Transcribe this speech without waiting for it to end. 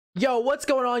Yo, what's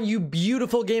going on, you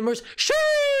beautiful gamers?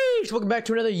 Sheesh! Welcome back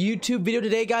to another YouTube video.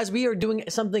 Today, guys, we are doing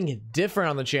something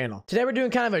different on the channel. Today, we're doing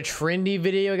kind of a trendy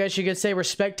video, I guess you could say. We're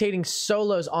spectating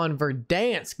solos on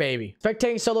Verdansk, baby.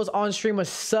 Spectating solos on stream was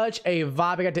such a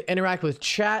vibe. I got to interact with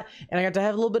chat, and I got to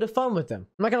have a little bit of fun with them.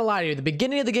 I'm not gonna lie to you, the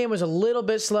beginning of the game was a little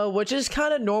bit slow, which is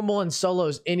kind of normal in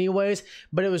solos anyways,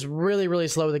 but it was really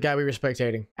slow with the guy we were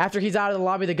spectating. After he's out of the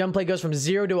lobby, the gunplay goes from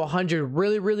 0 to 100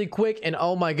 really quick, and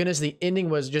oh my goodness, the ending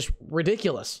was just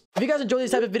ridiculous. If you guys enjoy these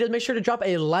type of videos, make sure to drop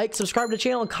a like, subscribe to the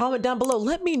channel, and comment down below.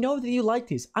 Let me know that you like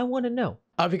these. I want to know.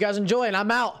 I hope you guys enjoy, and I'm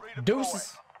out.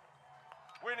 Deuces.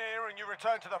 Win here and you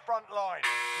return to the front line. You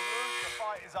lose, the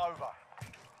fight is over.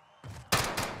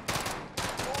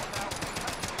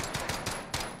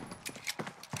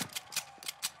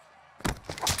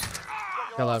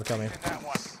 Hello, I'm coming.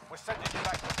 We're sending you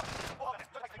back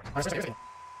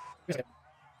to...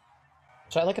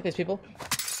 Should I look at these people?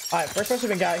 Alright, first person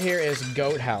we got here is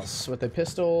Goat House with a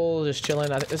pistol, just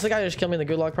chilling. Is the guy that just killed me in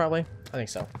the gulag, probably? I think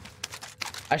so.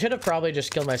 I should have probably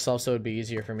just killed myself so it would be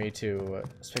easier for me to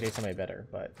spectate somebody better,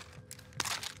 but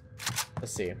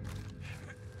let's see.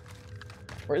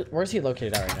 Where's he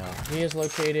located at right now? He is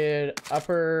located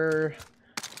upper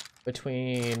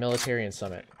between military and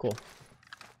summit. Cool.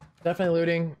 Definitely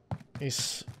looting.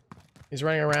 He's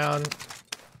running around.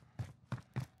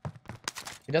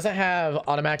 He doesn't have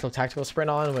automatic tactical sprint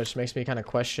on, which makes me kind of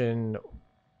question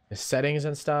his settings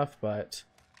and stuff, but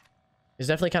he's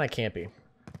definitely kind of campy,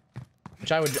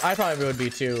 which I probably would be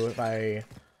too if I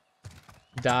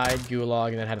died gulag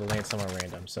and then had to land somewhere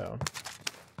random. So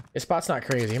his spot's not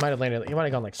crazy. He might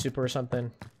have gone like super or something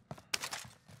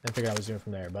and figured out what I was doing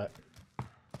from there, but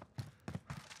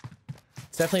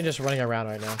it's definitely just running around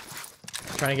right now.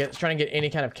 Trying to get any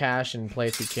kind of cash and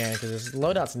place he can, because his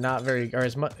loadout's not very, or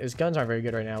his guns aren't very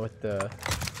good right now with the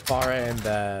Farah and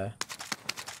the,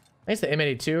 I think it's the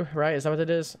M82, right? Is that what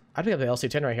it is? I'd pick up the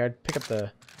LC10 right here. I'd pick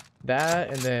up that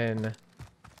and then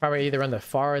probably either run the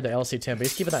Farah or the LC10, but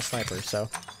he's keeping that sniper. So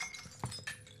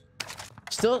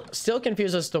still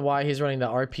confused as to why he's running the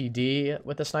RPD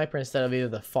with the sniper instead of either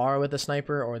the Farah with the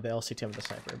sniper or the LC10 with the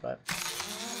sniper. But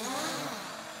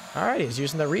all right, he's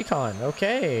using the recon.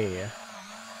 Okay.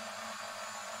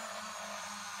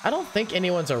 I don't think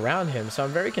anyone's around him, so I'm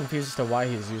very confused as to why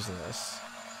he's using this.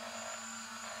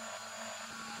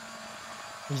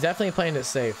 He's definitely playing it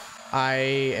safe. I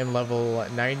am level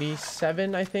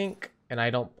 97, I think, and I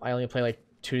only play like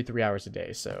 2 to 3 hours a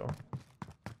day, so.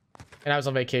 And I was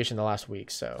on vacation the last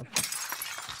week, so.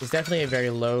 He's definitely a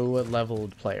very low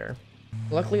leveled player.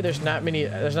 Luckily, there's not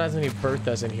as many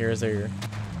Berthas in here as there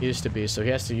used to be, so he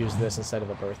has to use this instead of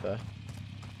a Bertha.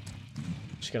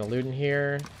 Just gonna loot in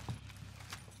here.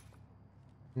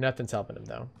 Nothing's helping him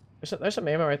though. There's some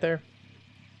ammo right there.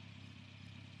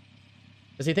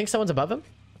 Does he think someone's above him?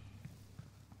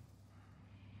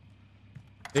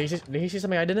 Did he see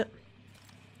something I didn't?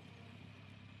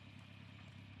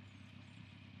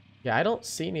 Yeah, I don't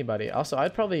see anybody. Also,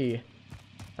 I'd probably,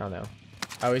 I don't know.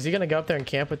 Oh, is he gonna go up there and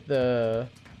camp with the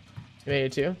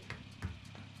M82?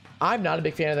 I'm not a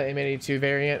big fan of the M82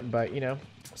 variant, but you know,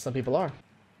 some people are.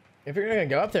 If you're gonna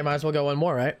go up there, might as well go one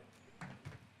more, right?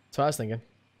 That's what I was thinking.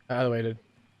 Other way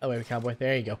to cowboy.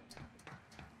 There you go.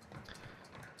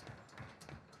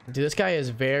 Dude, this guy is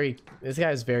very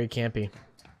campy.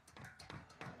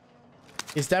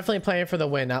 He's definitely playing for the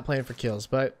win, not playing for kills,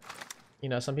 but you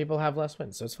know, some people have less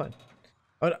wins, so it's fine.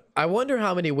 But I wonder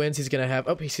how many wins he's gonna have.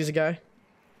 Oh, he sees a guy.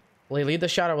 Will he lead the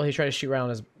shot or will he try to shoot right on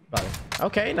his body?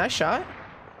 Okay, nice shot.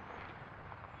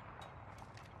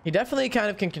 He definitely kind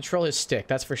of can control his stick,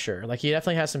 that's for sure. Like, he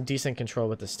definitely has some decent control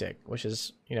with the stick, which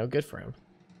is, you know, good for him.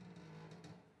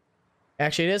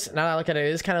 Actually, it is, now that I look at it,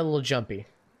 it is kind of a little jumpy.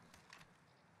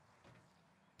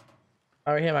 If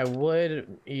I were him, I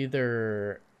would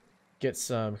either get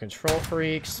some control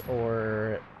freaks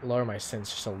or lower my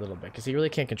sense just a little bit, because he really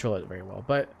can't control it very well,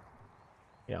 but,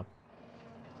 you know.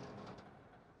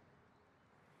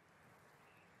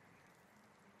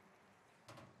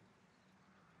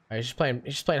 He's just playing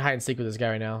hide and seek with this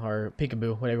guy right now, or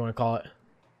peekaboo, whatever you want to call it.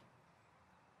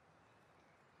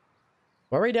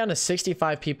 We're already down to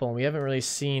 65 people, and we haven't really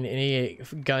seen any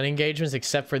gun engagements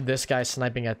except for this guy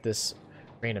sniping at this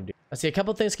random dude. Let's see, a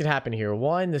couple things could happen here.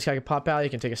 One, this guy could pop out, you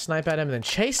can take a snipe at him and then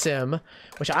chase him,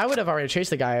 which I would have already chased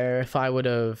the guy if I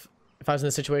was in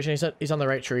this situation. He's on the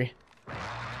right tree.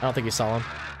 I don't think he saw him.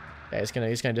 Yeah,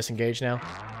 he's gonna disengage now.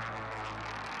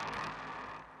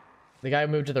 The guy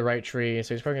moved to the right tree,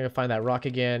 so he's probably gonna find that rock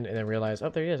again and then realize, oh,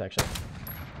 there he is actually.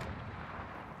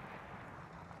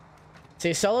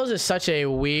 See, solos is such a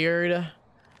weird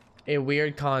a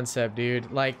weird concept,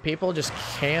 dude. Like, people just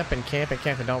camp and camp and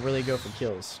camp and don't really go for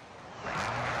kills.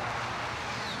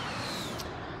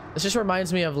 This just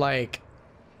reminds me of, like,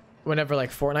 whenever, like,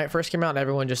 Fortnite first came out and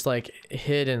everyone just, like,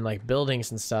 hid in, like,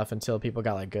 buildings and stuff until people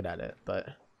got, like, good at it. But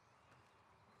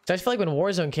so I just feel like when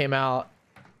Warzone came out,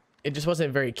 it just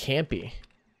wasn't very campy.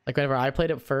 Like, whenever I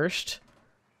played it first,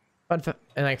 fun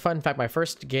fact, my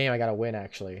first game I got a win,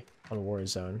 actually, on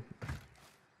Warzone. I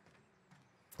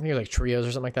think it was like trios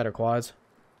or something like that, or quads.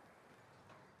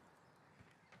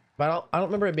 But I don't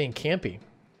remember it being campy,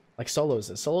 like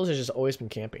solos is. Solos has just always been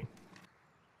campy.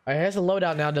 He has a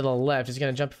loadout now to the left. He's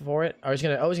gonna jump for it. Or he's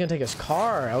gonna take his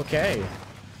car. Okay,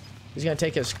 he's gonna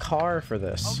take his car for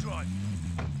this.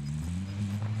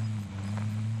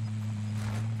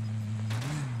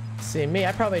 See me,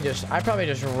 I probably just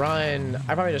run.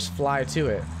 I probably just fly to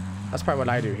it. That's probably what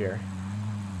I do here.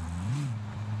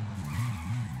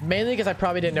 Mainly because I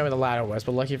probably didn't know where the ladder was,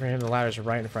 but lucky for him, the ladder's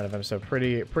right in front of him, so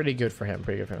pretty good for him.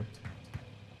 Pretty good for him.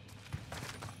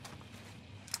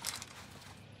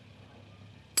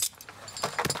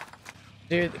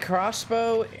 Dude,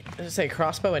 crossbow. Does it say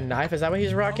crossbow and knife? Is that what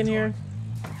he's rocking here?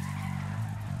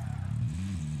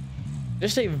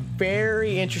 Just a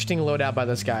very interesting loadout by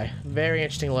this guy. Very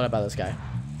interesting loadout by this guy.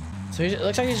 So it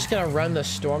looks like he's just gonna run the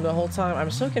storm the whole time. I'm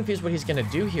so confused what he's gonna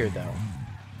do here, though.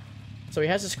 So he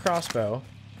has his crossbow.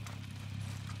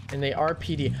 And the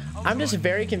RPD. I'm just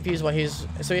very confused what he's...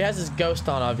 So he has his ghost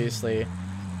on, obviously.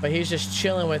 But he's just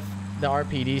chilling with the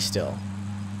RPD still.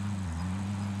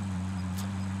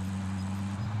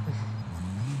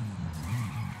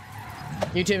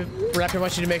 YouTube, Raptor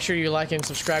wants you to make sure you like and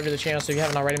subscribe to the channel. So if you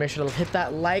haven't already, make sure to hit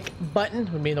that like button.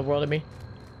 It would mean the world to me.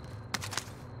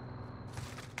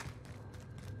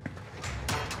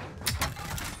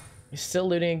 He's still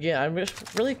looting again. I'm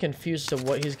just really confused to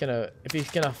what he's gonna... If he's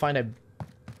gonna find a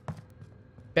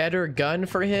better gun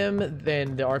for him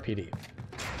than the RPD.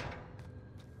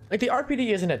 Like, the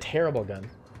RPD isn't a terrible gun.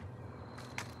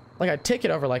 Like, I'd take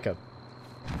it over like a...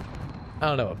 I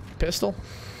don't know, a pistol?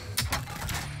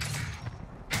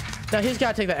 Now, he's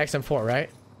got to take the XM4, right?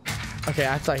 Okay,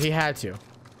 I thought he had to.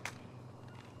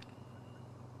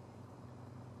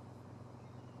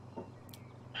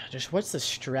 Just, what's the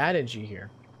strategy here?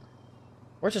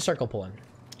 Where's the circle pulling?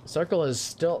 Circle is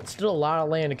still a lot of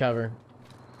land to cover.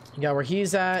 You got where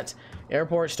he's at,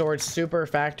 airport, storage, super,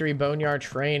 factory, boneyard,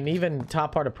 train, and even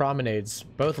top part of promenades,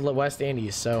 both west and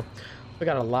east. So we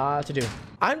got a lot to do.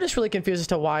 I'm just really confused as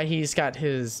to why he's got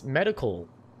his medical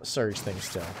surge thing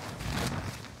still.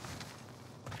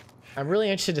 I'm really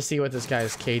interested to see what this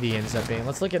guy's KD ends up being.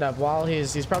 Let's look it up. While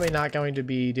he's probably not going to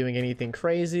be doing anything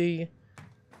crazy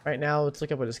right now. Let's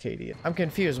look up what his KD is. I'm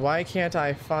confused. Why can't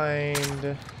I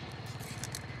find...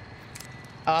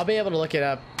 I'll be able to look it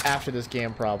up after this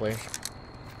game, probably.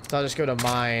 So I'll just go to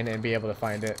mine and be able to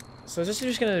find it. So is this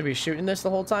just going to be shooting this the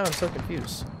whole time? I'm so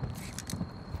confused.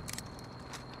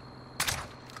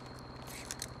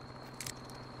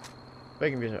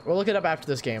 Very confused. We'll look it up after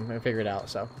this game and figure it out,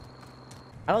 so.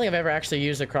 I don't think I've ever actually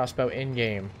used a crossbow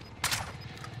in-game.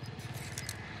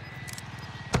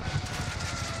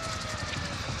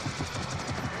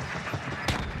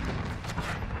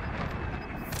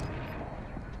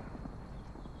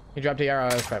 He dropped the arrow.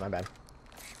 That's right, my bad.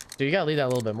 Dude, you gotta lead that a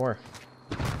little bit more.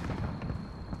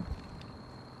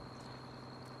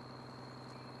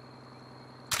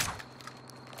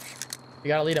 You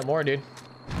gotta lead it more, dude.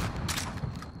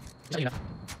 There we go.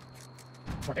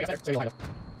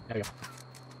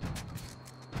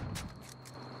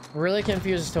 Really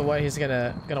confused as to what he's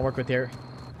gonna work with here.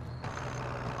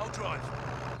 I'll drive.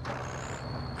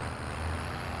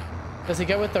 Does he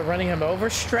go with the running him over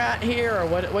strat here, or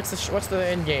what's the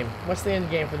end game? What's the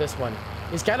end game for this one?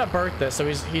 He's got to birth this, so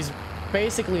he's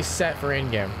basically set for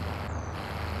end game.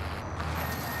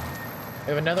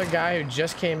 We have another guy who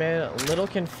just came in, a little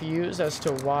confused as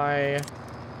to why.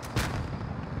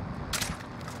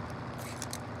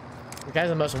 The guy's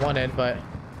the most wanted, but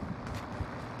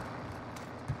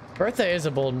Bertha is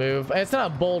a bold move. It's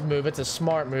not a bold move, it's a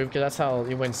smart move, because that's how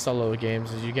you win solo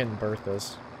games, is you get in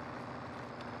Berthas.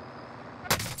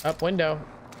 Up window.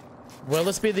 Will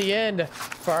this be the end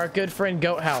for our good friend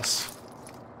Goat House?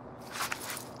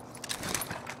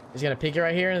 He's gonna peek it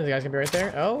right here, and the guy's gonna be right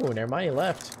there. Oh, never mind, he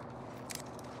left.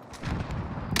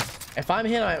 If I'm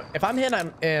him, I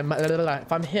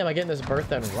get in this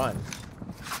Bertha and run.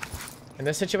 In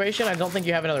this situation, I don't think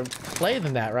you have another play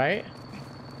than that, right?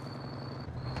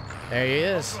 There he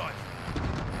is.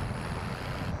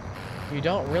 You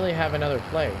don't really have another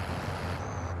play.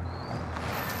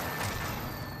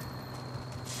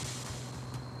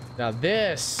 Now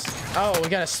this Oh, we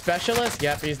got a specialist.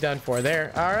 Yep, he's done for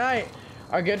there. All right.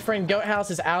 Our good friend Goat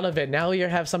House is out of it. Now we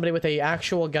have somebody with a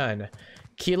actual gun.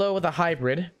 Kilo with a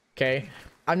hybrid. Okay.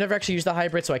 I've never actually used the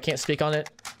hybrid, so I can't speak on it.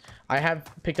 I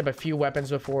have picked up a few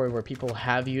weapons before where people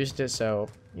have used it, so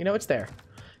you know it's there.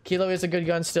 Kilo is a good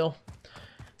gun still.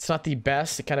 It's not the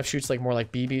best. It kind of shoots like more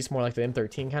like BBs, more like the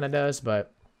M13 kind of does,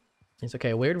 but it's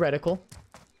okay. Weird reticle.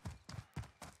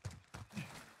 And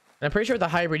I'm pretty sure with the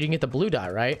hybrid you can get the blue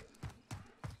dot, right?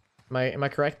 Am I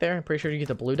correct there? I'm pretty sure you get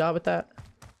the blue dot with that.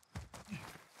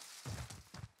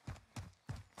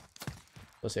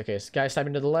 Let's see. Okay, this guy's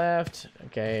stepping to the left.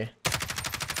 Okay.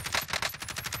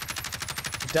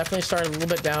 Definitely started a little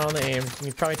bit down on the aim. You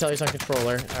can probably tell he's on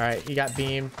controller. All right, he got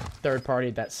beamed. Third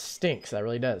party. That stinks. That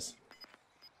really does.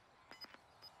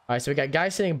 All right, so we got guy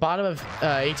sitting bottom of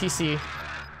ATC.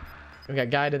 We got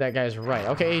guy to that guy's right.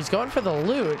 Okay, he's going for the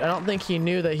loot. I don't think he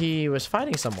knew that he was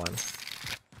fighting someone.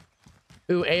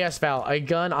 Ooh, AS Val, a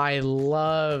gun I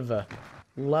love on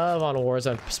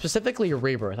Warzone, specifically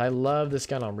Rebirth. I love this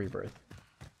gun on Rebirth.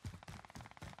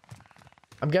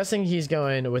 I'm guessing he's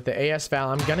going with the AS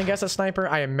Val. I'm gonna guess a sniper.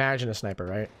 I imagine a sniper,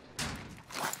 right?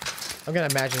 I'm gonna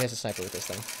imagine he has a sniper with this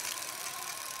thing.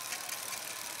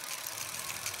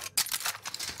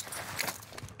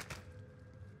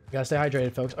 Gotta stay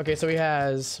hydrated, folks. Okay, so he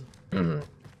has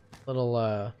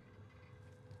little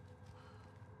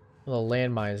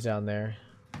landmines down there.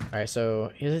 All right,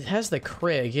 so he has the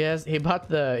Krig. He bought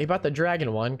the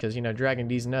Dragon one because you know Dragon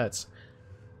D's nuts.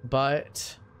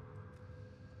 But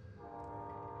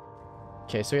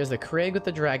okay, so he has the Krig with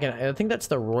the Dragon. I think that's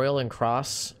the Royal and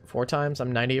Cross 4 times.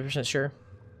 I'm 98% sure.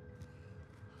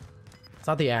 It's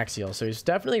not the Axial, so he's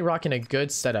definitely rocking a good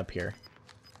setup here.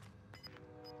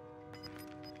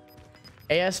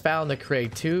 AS Val and the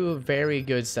Krig, 2 very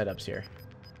good setups here.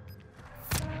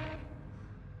 All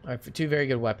right, 2 very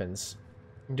good weapons.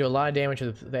 You can do a lot of damage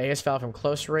with the AS Val from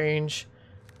close range,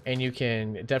 and you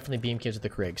can definitely beam kids with the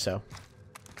Krig. So,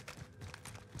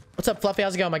 what's up, Fluffy?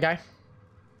 How's it going, my guy?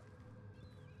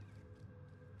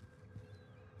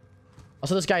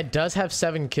 Also, this guy does have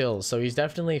 7 kills, so he's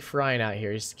definitely frying out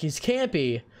here. He's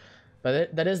campy,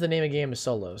 but that is the name of the game, is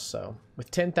solos. So,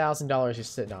 with $10,000 he's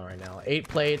sitting on right now. 8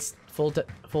 plates, full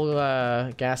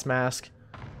gas mask.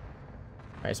 All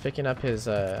right, he's picking up his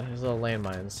little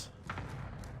landmines.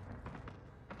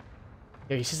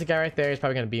 Yeah, he sees the guy right there. He's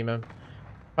probably gonna beam him.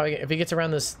 Probably if he gets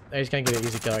around this, he's gonna get an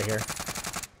easy kill right here.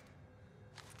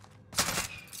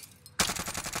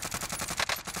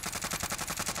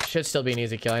 Should still be an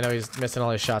easy kill. I know he's missing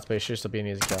all his shots, but it should still be an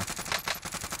easy kill.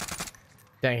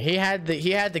 Dang, he had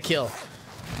the kill.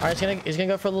 All right, he's gonna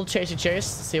go for a little chase.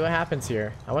 See what happens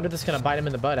here. I wonder if this is gonna bite him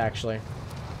in the butt actually.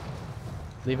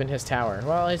 Leaving his tower.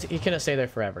 Well, he couldn't stay there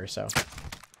forever, so.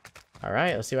 All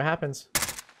right, let's see what happens.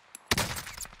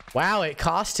 Wow, it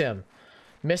cost him.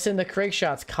 Missing the Krig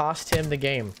shots cost him the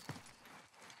game.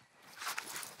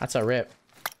 That's a rip.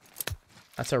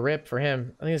 That's a rip for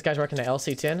him. I think this guy's working at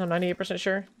LC10. I'm 98%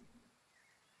 sure.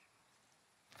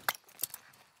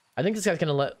 I think this guy's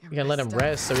gonna let him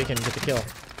res so he can get the kill.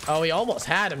 Oh, he almost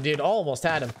had him, dude. Almost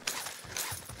had him.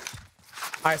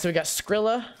 All right, so we got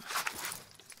Skrilla.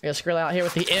 We got Skrilla out here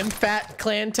with the MFAT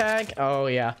clan tag. Oh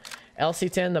yeah,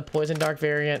 LC10, the Poison Dark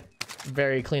variant.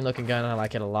 Very clean looking gun. I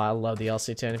like it a lot. I love the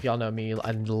LC10. If y'all know me,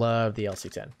 I love the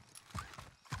LC10.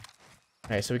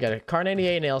 Okay, so we got a Car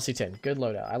 98 and an LC10. Good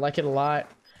loadout. I like it a lot.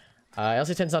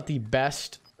 LC10 is not the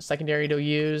best secondary to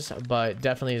use, but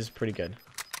definitely is pretty good.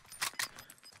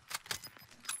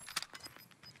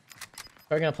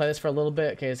 We're gonna play this for a little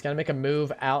bit. Okay, it's gonna make a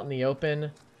move out in the open.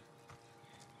 Looks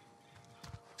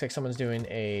like someone's doing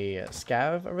a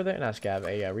scav over there. Not a scav,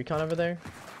 a recon over there.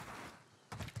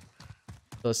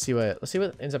 So let's see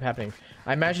what ends up happening.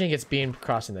 I imagine he gets beamed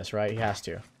crossing this, right? He has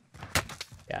to.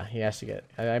 Yeah, he has to get.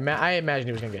 I imagine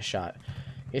he was gonna get shot.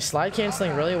 He's slide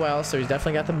canceling really well, so he's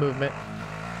definitely got the movement.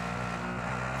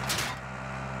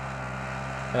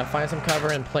 Gonna find some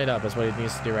cover and plate up is what he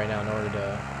needs to do right now in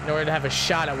order to have a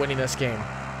shot at winning this game.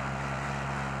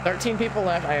 13 people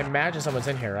left. I imagine someone's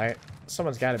in here, right?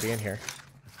 Someone's got to be in here.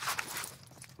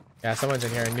 Yeah, someone's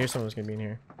in here. I knew someone was gonna be in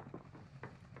here.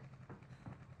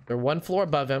 They're 1 floor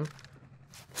above him.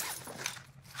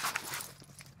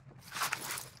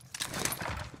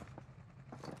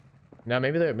 Now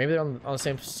maybe they're on the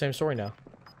same story now.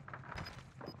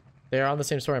 They're on the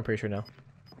same story, I'm pretty sure now.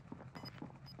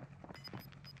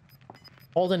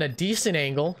 Holding a decent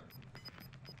angle.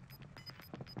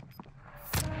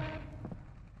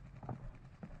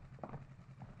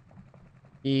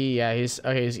 Yeah, he's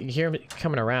okay. You hear him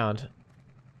coming around.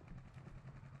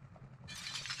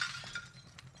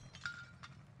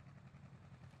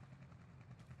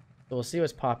 So we'll see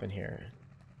what's popping here.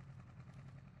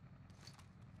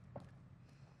 If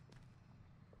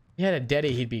he had a Deddy,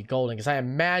 he'd be golden, because I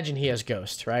imagine he has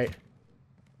Ghost, right?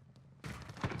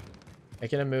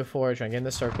 Making him move forward, trying to get in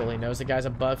the circle. He knows the guy's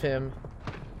above him.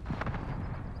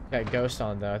 Got Ghost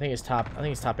on though. I think he's top. I think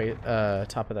he's top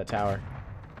of that tower.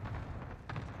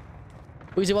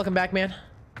 Wheezy, welcome back, man.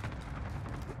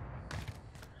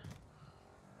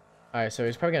 All right, so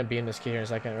he's probably gonna beam this key here in a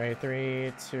second, right?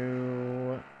 3,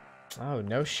 2. Oh,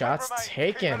 no shots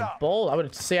taken. Bold. I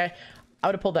would say I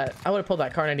would have pulled that. I would have pulled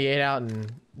that Car 98 out and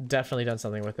definitely done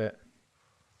something with it.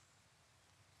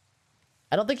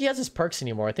 I don't think he has his perks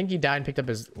anymore. I think he died and picked up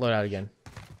his loadout again.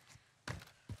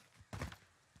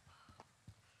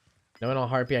 No one on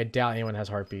Heartbeat. I doubt anyone has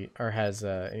Heartbeat or has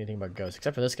anything but Ghost,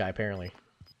 except for this guy, apparently.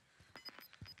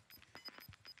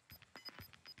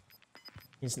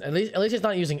 He's at least he's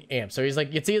not using Amp. So he's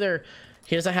like, it's either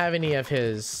he doesn't have any of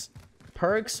his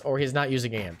perks or he's not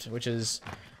using Amped, which is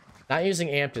not using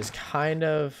Amped is kind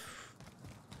of.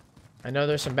 I know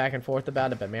there's some back and forth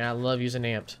about it, but man, I love using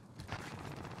Amped.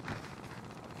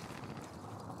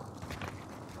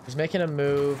 He's making a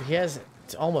move. He has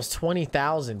almost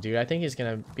 20,000, dude. I think he's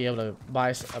gonna be able to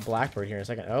buy a Blackbird here in a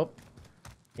second. Oh,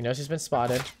 he knows he's been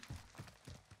spotted,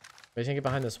 but he's gonna get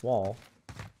behind this wall.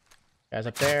 Guys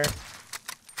up there,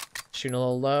 shooting a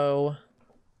little low.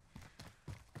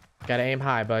 Gotta aim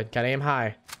high, bud. Gotta aim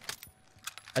high.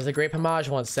 As the great Pomage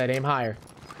once said, aim higher.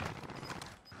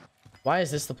 Why is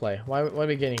this the play? What are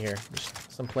we getting here?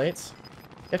 Just some plates.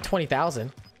 You have 20,000.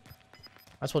 Might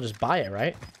as well just buy it,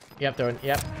 right? Yep,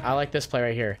 yep. I like this play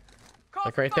right here.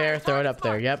 Look right there. Throw it up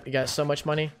there. Yep, you got so much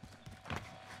money.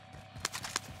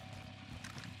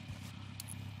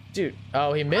 Dude.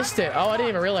 Oh, he missed it. Oh, I didn't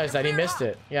even realize that. He missed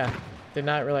it. Yeah, did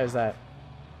not realize that.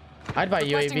 I'd buy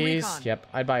UAVs. Yep,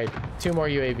 I'd buy 2 more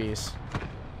UAVs.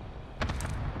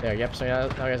 There, yep. So now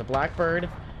he has a Blackbird.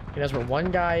 He knows where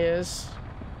one guy is.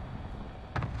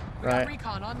 Right.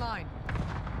 Recon online.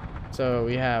 So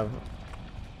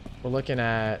we're looking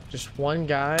at just one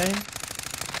guy.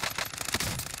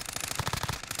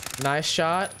 Nice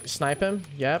shot. Snipe him.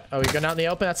 Yep. Oh, he's going out in the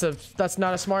open. That's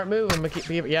not a smart move.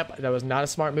 Yep, that was not a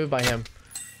smart move by him.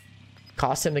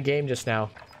 Cost him the game just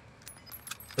now.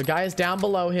 The guy is down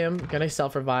below him. Gonna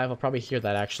self-revive. I'll probably hear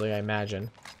that actually, I imagine.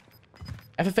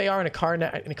 FFAR in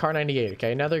a car 98.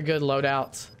 Okay, another good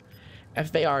loadout.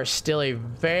 FFAR is still a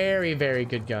very, very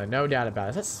good gun. No doubt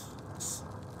about it.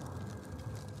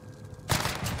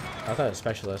 I thought it was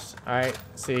specialist. All right.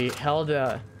 See, held.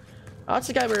 Oh, that's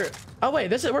the guy we're. Oh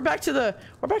wait, we're back to the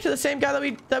same guy that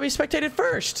we spectated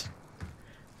first.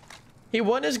 He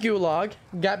won his gulag,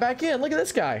 got back in. Look at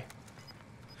this guy.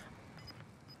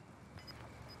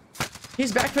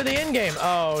 He's back for the end game.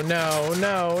 Oh no,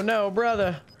 no, no,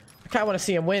 brother. I kind of want to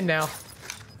see him win now.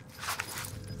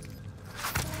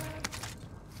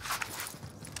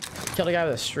 Killed a guy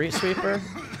with a street sweeper.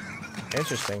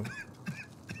 Interesting.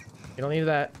 You don't need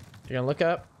that. You're gonna look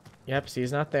up. Yep, see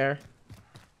he's not there.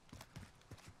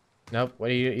 Nope. What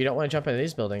do you don't want to jump into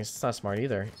these buildings. It's not smart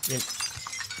either. Only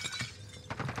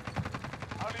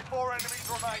 4 enemies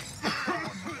remain.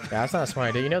 Yeah, that's not a smart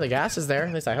idea. You know the gas is there.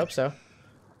 At least I hope so.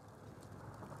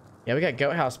 Yeah, we got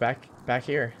Goat House back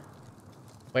here.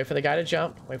 Wait for the guy to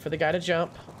jump. Wait for the guy to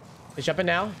jump. He's jumping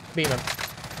now. Beam him.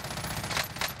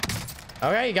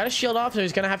 Okay, you got a shield off, so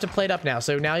he's gonna have to plate up now.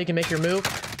 So now you can make your move.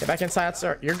 Get back inside.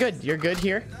 You're good. You're good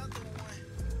here.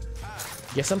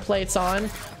 Get some plates on.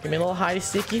 Give me a little hidey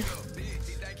sticky.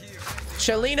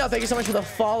 Shalino, thank you so much for the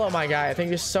follow, my guy.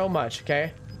 Thank you so much,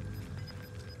 okay?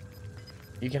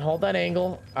 You can hold that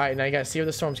angle. All right, now you gotta see where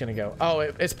the storm's gonna go. Oh,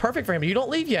 it's perfect for him, but you don't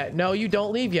leave yet. No, you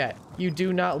don't leave yet. You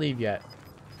do not leave yet.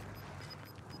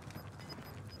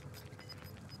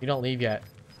 You don't leave yet.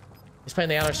 He's playing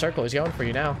the outer circle. He's going for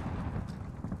you now.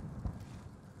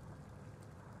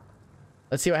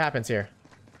 Let's see what happens here.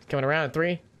 Coming around in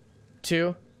 3,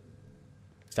 2.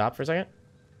 Stop for a second.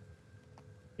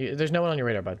 There's no one on your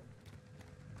radar, bud.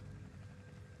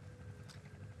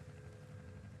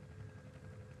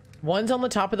 One's on the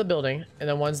top of the building, and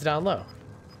then one's down low.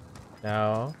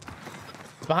 No.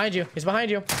 He's behind you. He's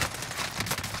behind you.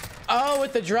 Oh,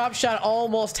 with the drop shot,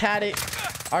 almost had it.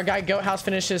 Our guy Goat House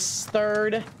finishes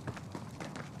 3rd.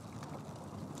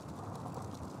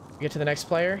 We get to the next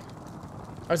player.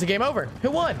 Or is the game over?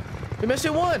 Who won? We missed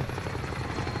who won.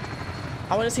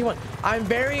 I want to see one. I'm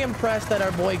very impressed that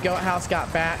our boy Goat House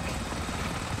got back.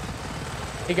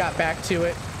 He got back to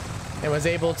it and was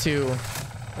able to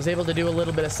do a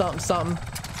little bit of something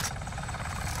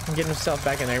and get himself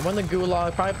back in there. He won the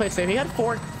gulag, probably played safe. He had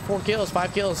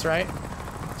 5 kills, right?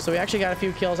 So we actually got a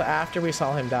few kills after we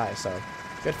saw him die. So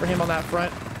good for him on that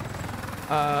front.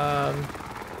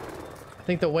 I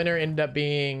think the winner ended up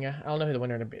being, I don't know who the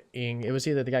winner ended up being. It was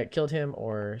either the guy that killed him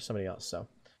or somebody else. So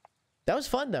that was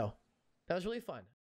fun though. That was really fun.